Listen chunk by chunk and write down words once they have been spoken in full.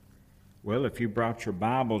Well, if you brought your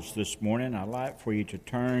Bibles this morning, I'd like for you to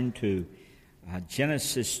turn to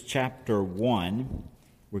Genesis chapter 1.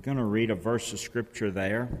 We're going to read a verse of Scripture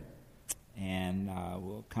there, and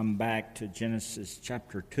we'll come back to Genesis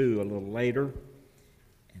chapter 2 a little later,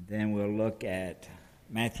 and then we'll look at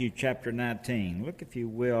Matthew chapter 19. Look, if you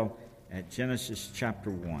will, at Genesis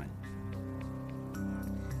chapter 1.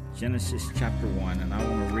 Genesis chapter 1, and I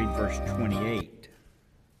want to read verse 28.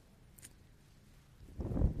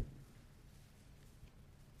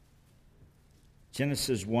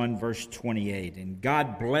 Genesis 1, verse 28. And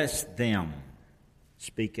God blessed them,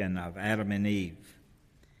 speaking of Adam and Eve.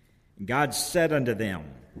 And God said unto them,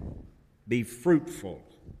 Be fruitful,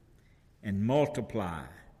 and multiply,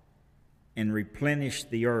 and replenish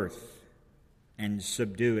the earth, and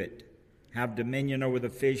subdue it. Have dominion over the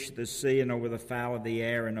fish of the sea, and over the fowl of the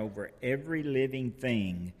air, and over every living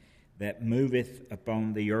thing that moveth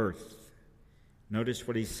upon the earth. Notice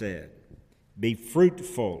what he said. Be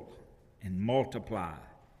fruitful, and multiply,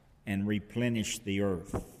 and replenish the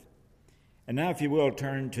earth. And now, if you will,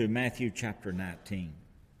 turn to Matthew chapter 19.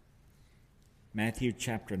 Matthew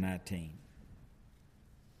chapter 19.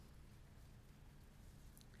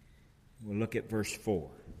 We'll look at verse 4.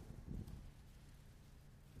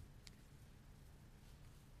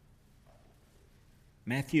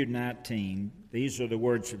 Matthew 19, these are the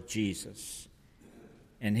words of Jesus.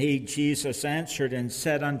 And he, Jesus, answered and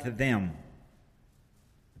said unto them,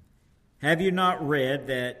 Have you not read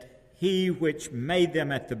that he which made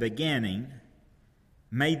them at the beginning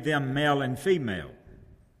made them male and female?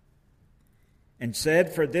 And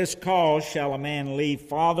said, For this cause shall a man leave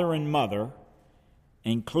father and mother,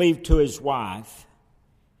 and cleave to his wife,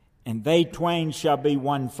 and they twain shall be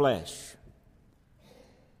one flesh.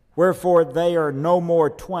 Wherefore they are no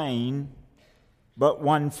more twain, but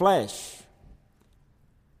one flesh.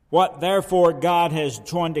 What therefore God has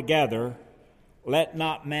joined together, let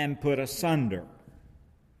not man put asunder.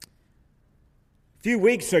 A few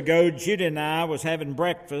weeks ago, Judy and I was having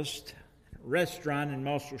breakfast at a restaurant in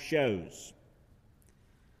Muscle Shoals.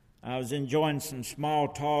 I was enjoying some small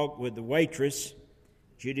talk with the waitress.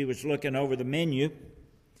 Judy was looking over the menu.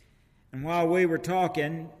 And while we were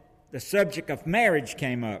talking, the subject of marriage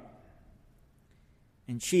came up.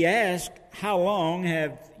 And she asked, How long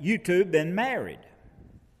have you two been married?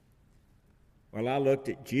 Well, I looked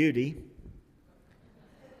at Judy.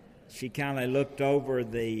 She kind of looked over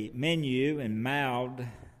the menu and mouthed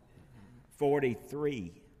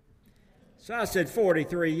 43. So I said,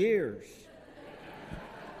 43 years.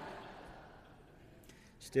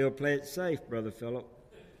 Still play it safe, Brother Philip.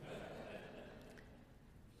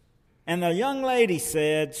 And the young lady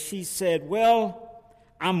said, Well,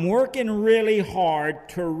 I'm working really hard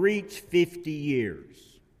to reach 50 years.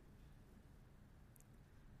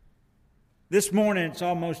 This morning, it's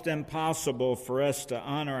almost impossible for us to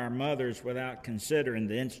honor our mothers without considering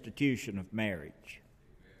the institution of marriage.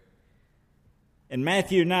 In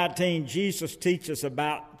Matthew 19, Jesus teaches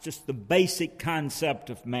about just the basic concept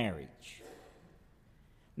of marriage.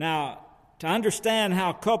 Now, to understand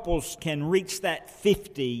how couples can reach that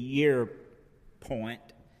 50-year point,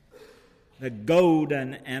 the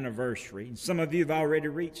golden anniversary, and some of you have already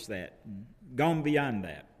reached that and gone beyond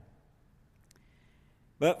that.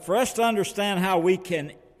 But for us to understand how we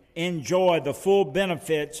can enjoy the full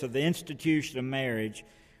benefits of the institution of marriage,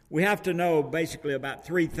 we have to know basically about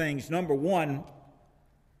three things. Number one,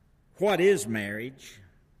 what is marriage,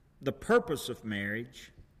 the purpose of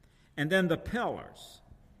marriage, and then the pillars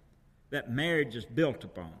that marriage is built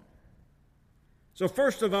upon. So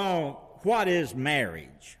first of all, what is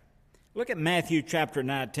marriage? Look at Matthew chapter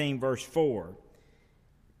 19, verse 4.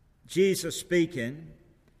 Jesus speaking,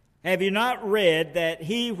 Have you not read that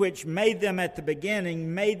he which made them at the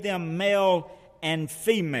beginning made them male and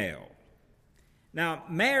female? Now,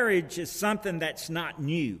 marriage is something that's not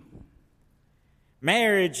new.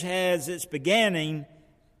 Marriage has its beginning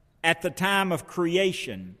at the time of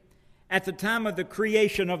creation, at the time of the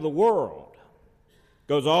creation of the world. It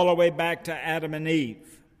goes all the way back to Adam and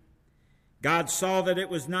Eve. God saw that it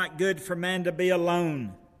was not good for man to be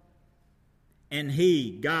alone. And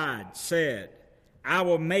he, God, said, I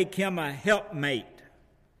will make him a helpmate.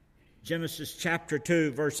 Genesis chapter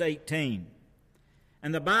 2, verse 18.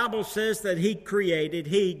 And the Bible says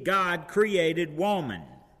that God created woman.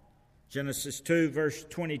 Genesis 2, verse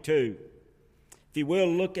 22. If you will,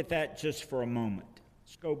 look at that just for a moment.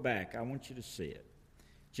 Let's go back. I want you to see it.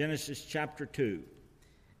 Genesis chapter 2.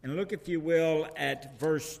 And look, if you will, at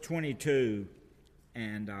verse 22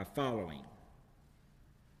 and following.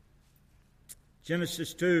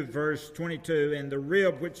 Genesis 2, verse 22, And the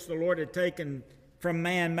rib which the Lord had taken from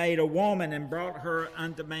man made a woman and brought her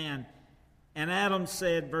unto man. And Adam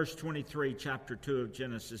said, verse 23, chapter 2 of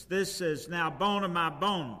Genesis, this is now bone of my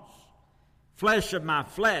bones, flesh of my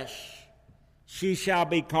flesh. She shall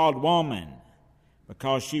be called woman,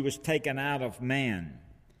 because she was taken out of man.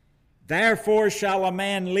 Therefore shall a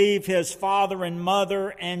man leave his father and mother,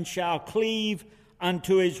 and shall cleave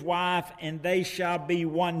unto his wife, and they shall be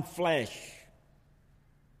one flesh.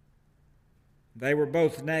 They were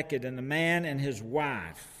both naked, and the man and his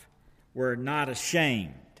wife were not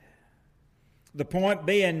ashamed. The point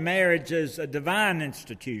being, marriage is a divine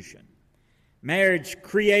institution. Marriage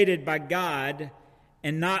created by God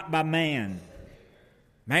and not by man.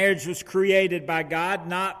 Marriage was created by God,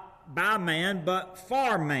 not by man, but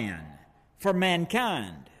for man, for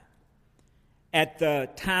mankind, at the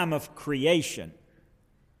time of creation.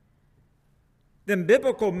 Then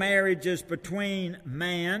biblical marriage is between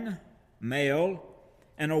man, male,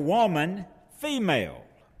 and a woman, female.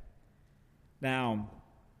 Now,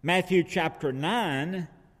 Matthew chapter 9,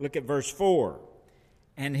 look at verse 4.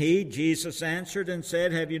 And he, Jesus, answered and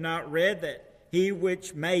said, have you not read that he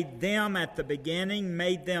which made them at the beginning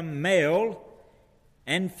made them male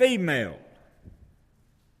and female?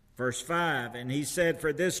 Verse 5, and he said,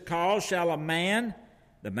 for this cause shall a man,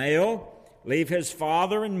 the male, leave his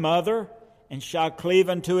father and mother, and shall cleave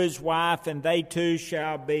unto his wife, and they two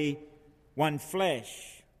shall be one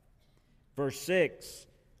flesh. Verse 6,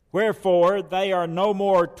 wherefore they are no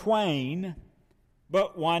more twain,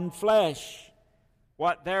 but one flesh.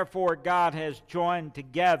 What therefore God has joined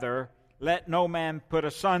together, let no man put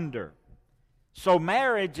asunder. So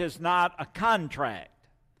marriage is not a contract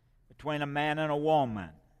between a man and a woman.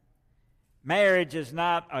 Marriage is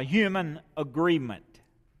not a human agreement.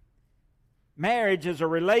 Marriage is a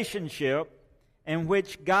relationship in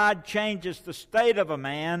which God changes the state of a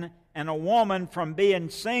man and a woman from being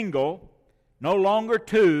single, no longer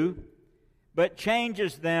two, but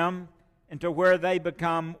changes them into where they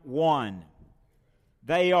become one.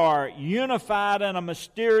 They are unified in a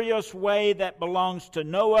mysterious way that belongs to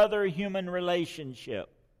no other human relationship.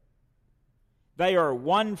 They are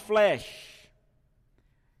one flesh.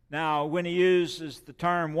 Now, when he uses the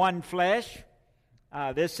term one flesh,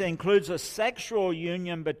 this includes a sexual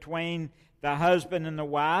union between the husband and the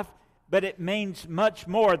wife, but it means much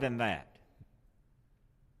more than that.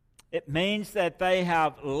 It means that they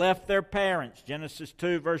have left their parents. Genesis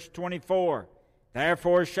 2, verse 24.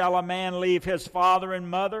 Therefore shall a man leave his father and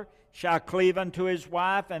mother, shall cleave unto his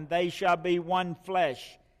wife, and they shall be one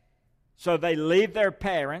flesh. So they leave their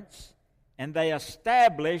parents, and they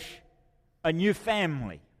establish a new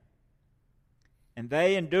family. And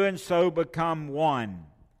they, in doing so, become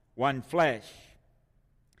one flesh.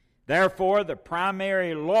 Therefore, the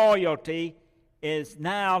primary loyalty is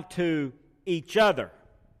now to each other.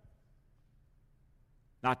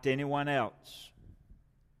 Not to anyone else,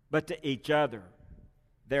 but to each other.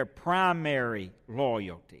 Their primary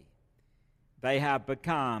loyalty. They have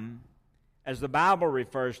become, as the Bible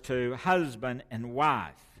refers to, husband and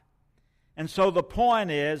wife. And so the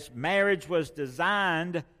point is, marriage was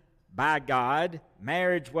designed by God,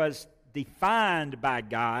 marriage was defined by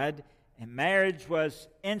God, and marriage was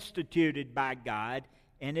instituted by God,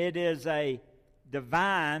 and it is a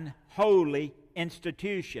divine, holy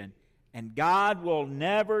institution. And God will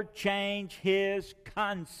never change His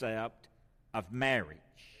concept of marriage.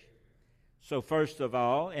 So first of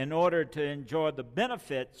all, in order to enjoy the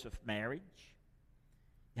benefits of marriage,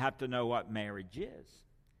 you have to know what marriage is.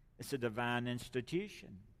 It's a divine institution,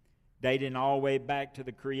 dating all the way back to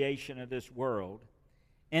the creation of this world,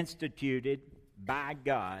 instituted by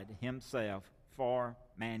God Himself for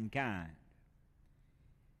mankind.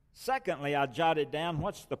 Secondly, I jotted down,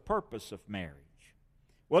 what's the purpose of marriage?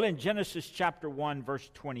 Well, in Genesis chapter 1, verse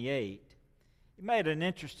 28, he made an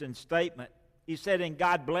interesting statement. He said, and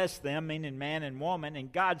God blessed them, meaning man and woman,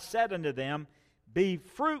 and God said unto them, be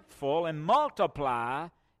fruitful and multiply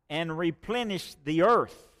and replenish the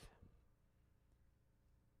earth.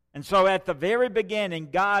 And so at the very beginning,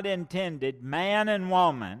 God intended man and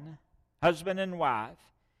woman, husband and wife,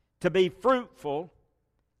 to be fruitful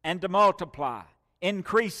and to multiply,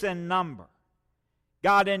 increase in number.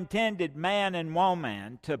 God intended man and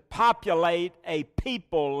woman to populate a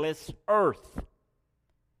peopleless earth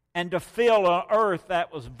and to fill an earth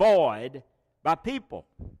that was void by people.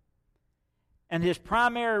 And His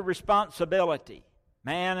primary responsibility,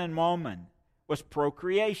 man and woman, was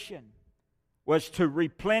procreation, was to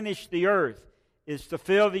replenish the earth, is to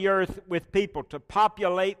fill the earth with people, to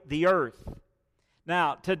populate the earth.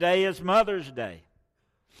 Now, today is Mother's Day.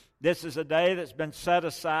 This is a day that's been set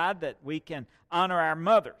aside that we can honor our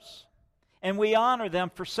mothers. And we honor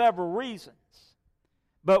them for several reasons.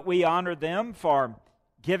 But we honor them for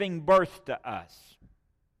giving birth to us.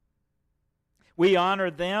 We honor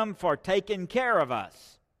them for taking care of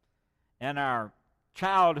us in our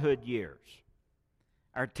childhood years,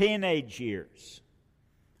 our teenage years,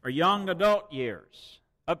 our young adult years,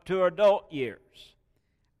 up to adult years.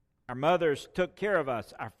 Our mothers took care of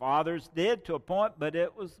us. Our fathers did to a point, but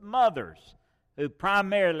it was mothers who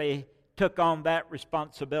primarily took on that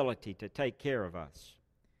responsibility to take care of us.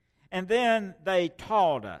 And then they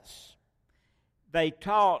taught us. They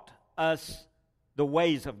taught us the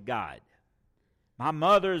ways of God. My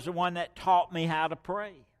mother's the one that taught me how to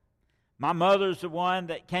pray. My mother's the one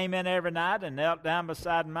that came in every night and knelt down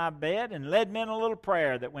beside my bed and led me in a little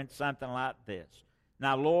prayer that went something like this.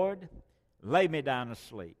 Now, Lord, lay me down to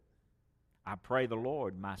sleep. I pray the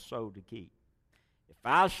Lord my soul to keep. If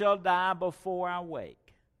I shall die before I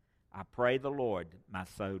wake, I pray the Lord my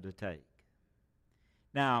soul to take.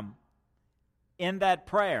 Now, in that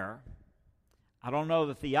prayer, I don't know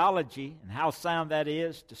the theology and how sound that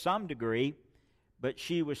is to some degree, but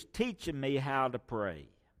she was teaching me how to pray.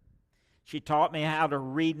 She taught me how to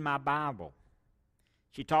read my Bible.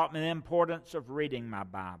 She taught me the importance of reading my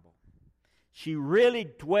Bible. She really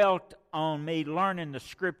dwelt on me learning the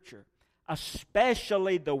Scripture,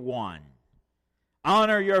 especially the one,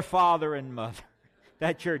 honor your father and mother,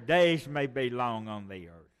 that your days may be long on the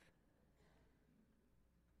earth.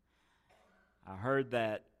 I heard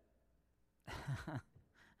that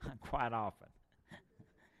quite often.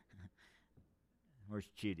 Where's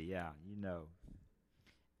Judy? Yeah, you know.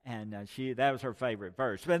 And that was her favorite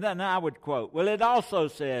verse. But then I would quote, well, it also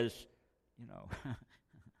says, you know,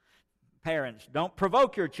 parents, don't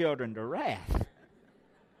provoke your children to wrath.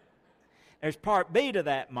 There's part B to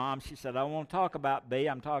that, Mom. She said, I won't talk about B,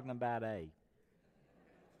 I'm talking about A.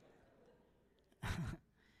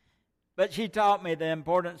 But she taught me the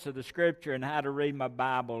importance of the Scripture and how to read my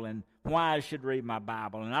Bible and why I should read my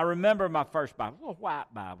Bible. And I remember my first Bible, a little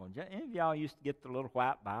white Bible. Any of y'all used to get the little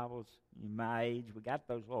white Bibles? In my age, we got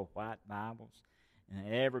those little white Bibles.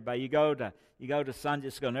 And everybody, you go to Sunday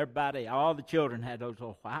school, and everybody, all the children had those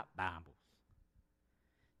little white Bibles.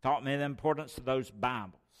 Taught me the importance of those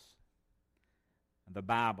Bibles. The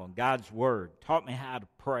Bible, God's Word. Taught me how to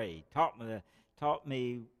pray. Taught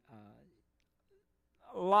me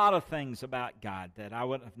a lot of things about God that I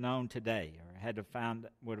wouldn't have known today or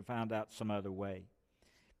would have found out some other way.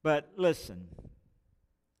 But listen,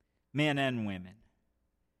 men and women,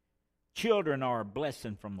 children are a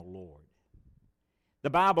blessing from the Lord. The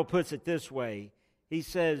Bible puts it this way. He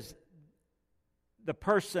says the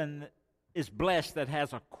person is blessed that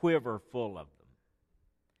has a quiver full of them.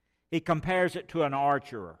 He compares it to an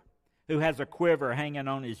archer who has a quiver hanging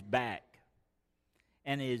on his back,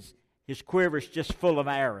 and his quiver's just full of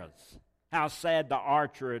arrows. How sad the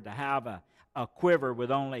archer to have a quiver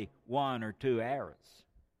with only one or two arrows.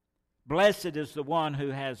 Blessed is the one who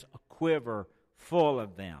has a quiver full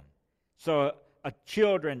of them. So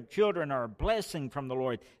children are a blessing from the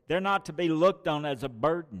Lord. They're not to be looked on as a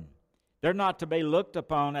burden. They're not to be looked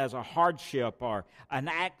upon as a hardship or an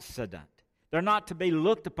accident. They're not to be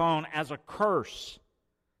looked upon as a curse.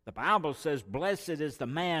 The Bible says, blessed is the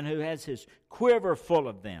man who has his quiver full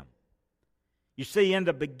of them. You see, in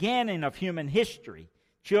the beginning of human history,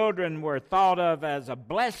 children were thought of as a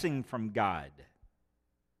blessing from God.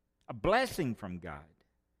 A blessing from God.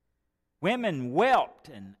 Women wept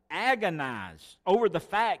and agonized over the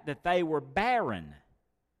fact that they were barren.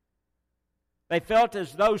 They felt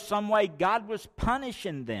as though some way God was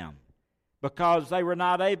punishing them because they were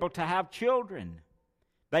not able to have children.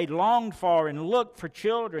 They longed for and looked for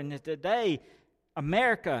children. And today,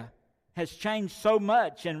 America has changed so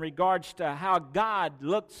much in regards to how God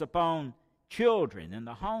looks upon children in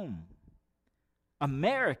the home.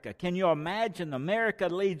 America, can you imagine? America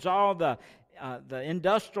leads all the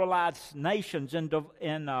industrialized nations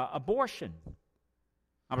in abortion.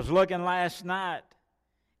 I was looking last night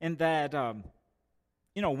in that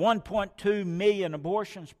 1.2 million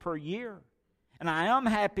abortions per year, and I am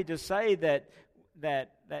happy to say that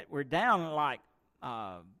we're down like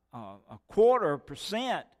a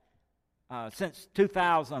 0.25% since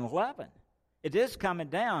 2011. It is coming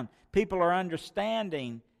down. People are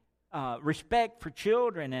understanding respect for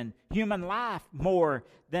children and human life more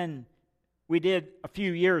than we did a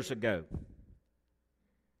few years ago.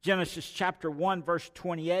 Genesis chapter 1, verse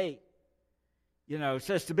 28, it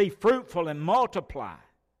says to be fruitful and multiply.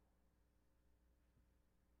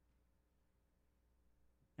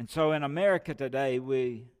 And so in America today,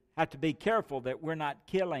 we have to be careful that we're not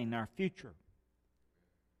killing our future.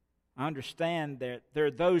 I understand that there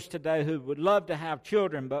are those today who would love to have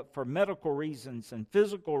children, but for medical reasons and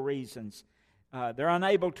physical reasons, they're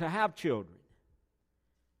unable to have children.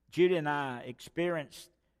 Judy and I experienced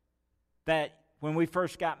that when we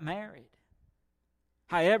first got married.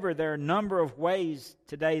 However, there are a number of ways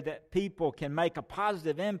today that people can make a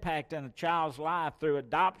positive impact in a child's life through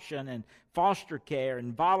adoption and foster care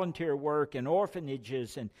and volunteer work and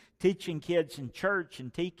orphanages and teaching kids in church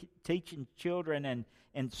and teaching children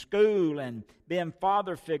in school and being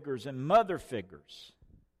father figures and mother figures.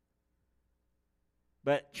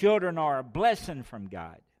 But children are a blessing from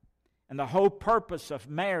God. And the whole purpose of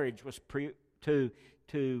marriage was to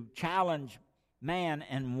challenge man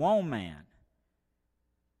and woman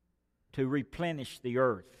to replenish the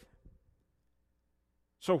earth.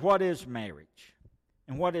 So what is marriage?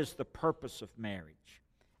 And what is the purpose of marriage?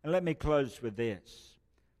 And let me close with this.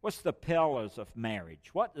 What's the pillars of marriage?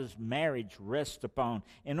 What does marriage rest upon?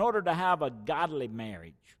 In order to have a godly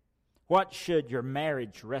marriage, what should your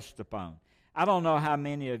marriage rest upon? I don't know how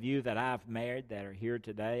many of you that I've married that are here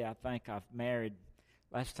today. I think I've married,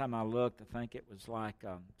 last time I looked, I think it was like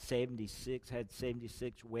 76, had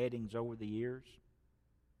 76 weddings over the years.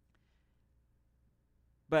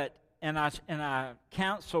 But and I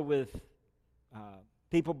counsel with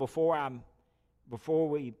people before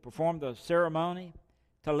we perform the ceremony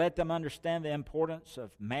to let them understand the importance of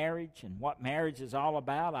marriage and what marriage is all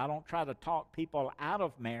about. I don't try to talk people out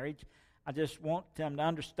of marriage. I just want them to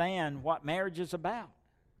understand what marriage is about.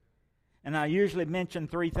 And I usually mention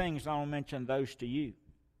three things, and I'll mention those to you.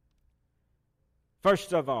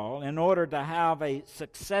 First of all, in order to have a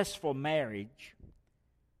successful marriage,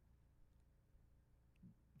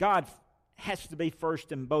 God has to be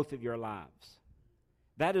first in both of your lives.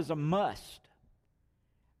 That is a must.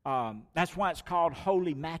 That's why it's called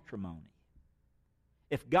holy matrimony.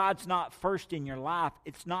 If God's not first in your life,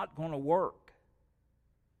 it's not going to work.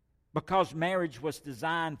 Because marriage was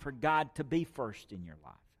designed for God to be first in your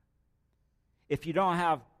life. If you don't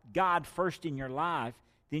have God first in your life,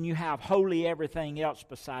 then you have wholly everything else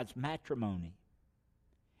besides matrimony.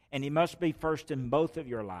 And He must be first in both of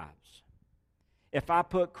your lives. If I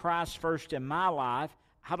put Christ first in my life,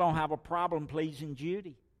 I don't have a problem pleasing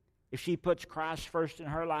Judy. If she puts Christ first in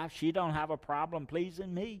her life, she don't have a problem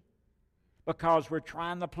pleasing me. Because we're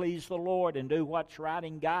trying to please the Lord and do what's right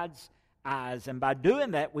in God's eyes. And by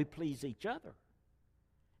doing that, we please each other.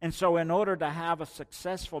 And so in order to have a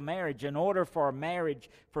successful marriage, in order for a marriage,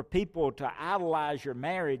 for people to idolize your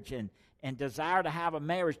marriage and desire to have a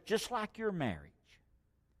marriage just like your marriage,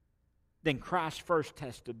 then Christ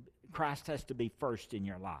has to be first in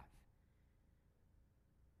your life.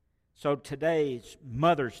 So today's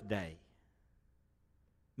Mother's Day.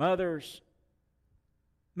 Mothers,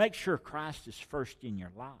 make sure Christ is first in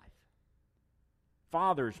your life.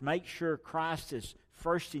 Fathers, make sure Christ is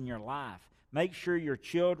first in your life. Make sure your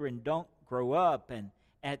children don't grow up and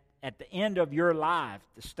at the end of your life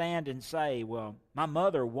to stand and say, well, my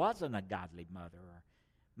mother wasn't a godly mother. Or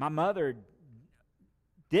my mother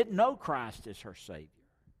didn't know Christ as her Savior.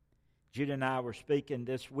 Judy and I were speaking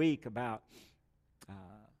this week about a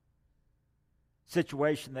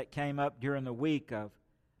situation that came up during the week of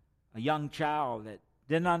a young child that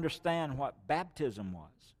didn't understand what baptism was.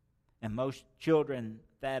 And most children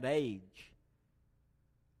that age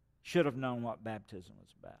should have known what baptism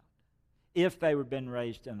was about if they were been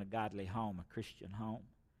raised in a godly home, a Christian home.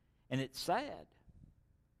 And it's sad.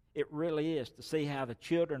 It really is to see how the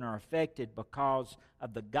children are affected because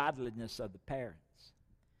of the godliness of the parents.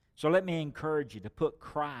 So let me encourage you to put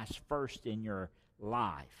Christ first in your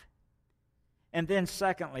life. And then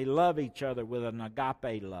secondly, love each other with an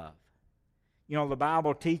agape love. You know, the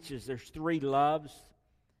Bible teaches there's three loves.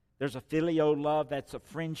 There's a filial love, that's a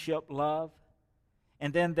friendship love.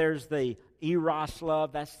 And then there's the eros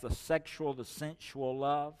love, that's the sexual, the sensual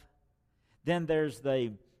love. Then there's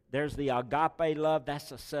the agape love,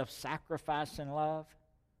 that's a self-sacrificing love.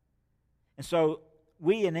 And so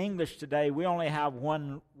we in English today, we only have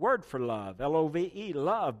one word for love, L-O-V-E,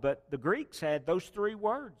 love. But the Greeks had those three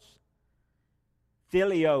words.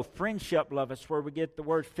 Phileo, friendship love, is where we get the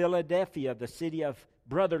word Philadelphia, the city of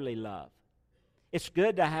brotherly love. It's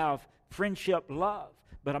good to have friendship love,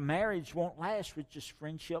 but a marriage won't last with just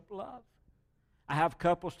friendship love. I have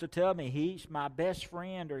couples to tell me, he's my best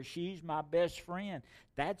friend or she's my best friend.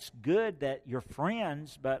 That's good that you're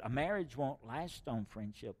friends, but a marriage won't last on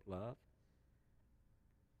friendship love.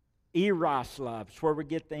 Eros love is where we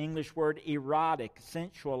get the English word erotic,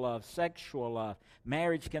 sensual love, sexual love.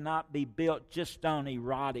 Marriage cannot be built just on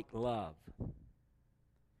erotic love.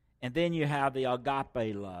 And then you have the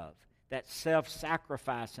agape love, that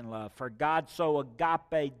self-sacrificing love. For God so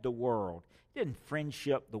agape the world. He didn't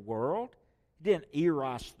friendship the world. He didn't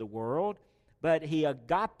eros the world. But He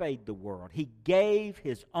agape the world. He gave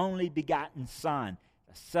His only begotten Son.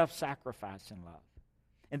 a self-sacrificing love.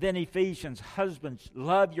 And then Ephesians, husbands,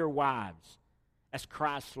 love your wives as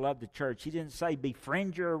Christ loved the church. He didn't say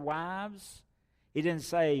befriend your wives. He didn't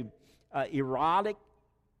say erotic,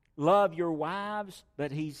 love your wives.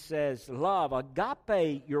 But he says love,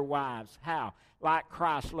 agape your wives. How? Like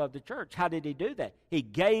Christ loved the church. How did he do that? He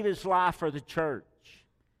gave his life for the church.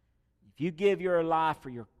 If you give your life for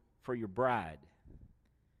your bride,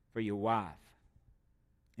 for your wife,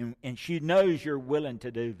 and she knows you're willing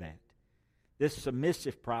to do that, this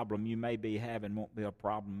submissive problem you may be having won't be a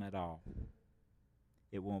problem at all.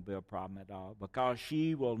 It won't be a problem at all, because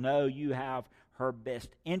she will know you have her best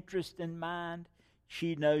interest in mind.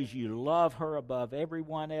 She knows you love her above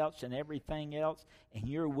everyone else and everything else, and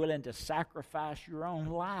you're willing to sacrifice your own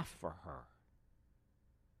life for her.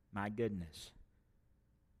 My goodness.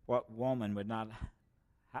 What woman would not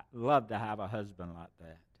love to have a husband like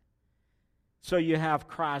that? So you have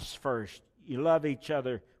Christ first. You love each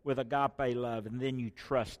other with agape love, and then you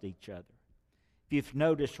trust each other. If you've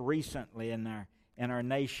noticed recently in our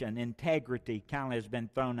nation, integrity kind of has been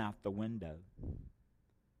thrown out the window.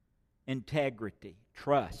 Integrity,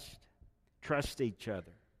 trust each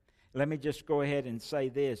other. Let me just go ahead and say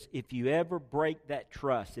this. If you ever break that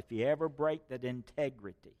trust, if you ever break that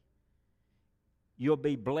integrity, you'll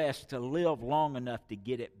be blessed to live long enough to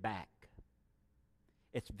get it back.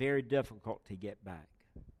 It's very difficult to get back.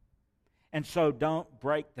 And so don't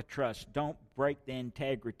break the trust. Don't break the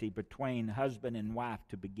integrity between husband and wife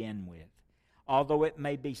to begin with. Although it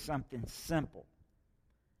may be something simple,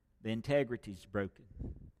 the integrity is broken.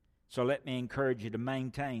 So let me encourage you to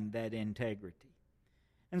maintain that integrity.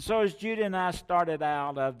 And so as Judy and I started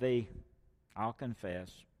out of the, I'll confess,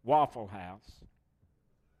 Waffle House,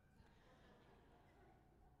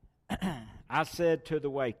 I said to the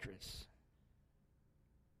waitress,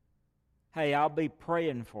 hey, I'll be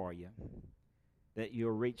praying for you that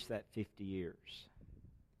you'll reach that 50 years.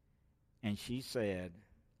 And she said,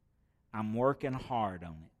 I'm working hard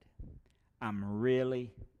on it. I'm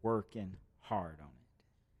really working hard on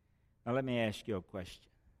it. Now let me ask you a question.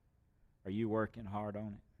 Are you working hard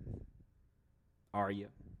on it? Are you?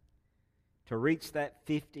 To reach that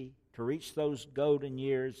 50, to reach those golden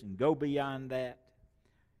years and go beyond that,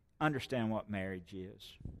 understand what marriage is.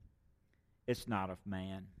 It's not of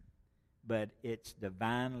man, but it's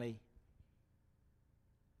divinely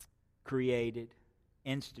created,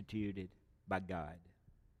 instituted by God.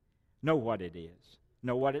 Know what it is.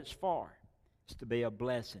 Know what it's for. It's to be a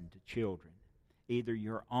blessing to children, either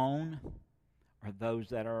your own or those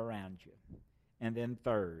that are around you. And then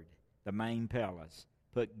third, the main pillars.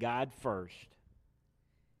 Put God first.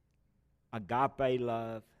 Agape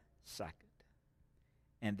love second.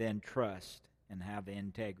 And then trust and have the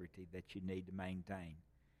integrity that you need to maintain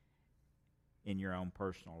in your own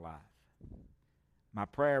personal life. My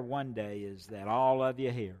prayer one day is that all of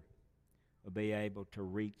you here will be able to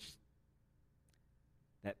reach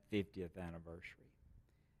that 50th anniversary.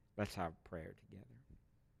 Let's have a prayer together.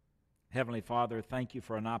 Heavenly Father, thank you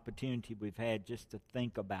for an opportunity we've had just to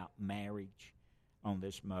think about marriage on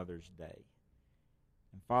this Mother's Day.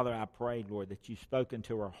 And Father, I pray, Lord, that you've spoken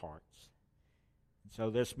to our hearts. And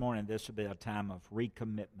so this morning, this will be a time of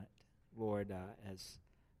recommitment, Lord, as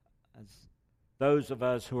those of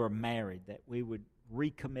us who are married, that we would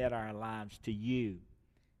recommit our lives to you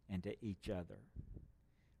and to each other.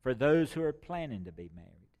 For those who are planning to be married,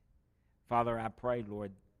 Father, I pray,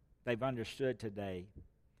 Lord, they've understood today,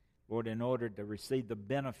 Lord, in order to receive the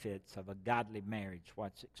benefits of a godly marriage,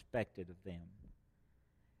 what's expected of them.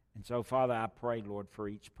 And so, Father, I pray, Lord, for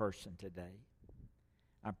each person today.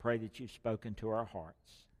 I pray that you've spoken to our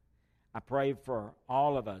hearts. I pray for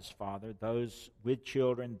all of us, Father, those with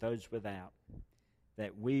children, those without,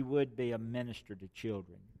 that we would be a minister to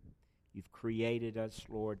children. You've created us,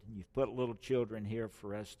 Lord, and you've put little children here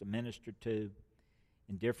for us to minister to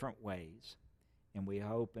in different ways. And we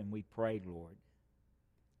hope and we pray, Lord,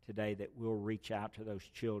 today that we'll reach out to those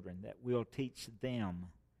children, that we'll teach them,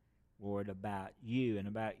 Lord, about you and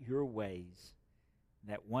about your ways,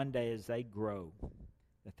 that one day as they grow,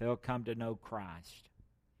 that they'll come to know Christ.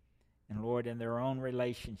 And, Lord, in their own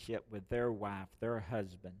relationship with their wife, their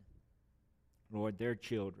husband, Lord, their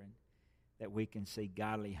children, that we can see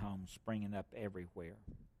godly homes springing up everywhere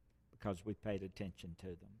because we paid attention to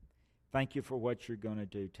them. Thank you for what you're going to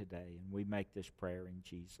do today, and we make this prayer in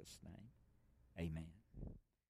Jesus' name. Amen.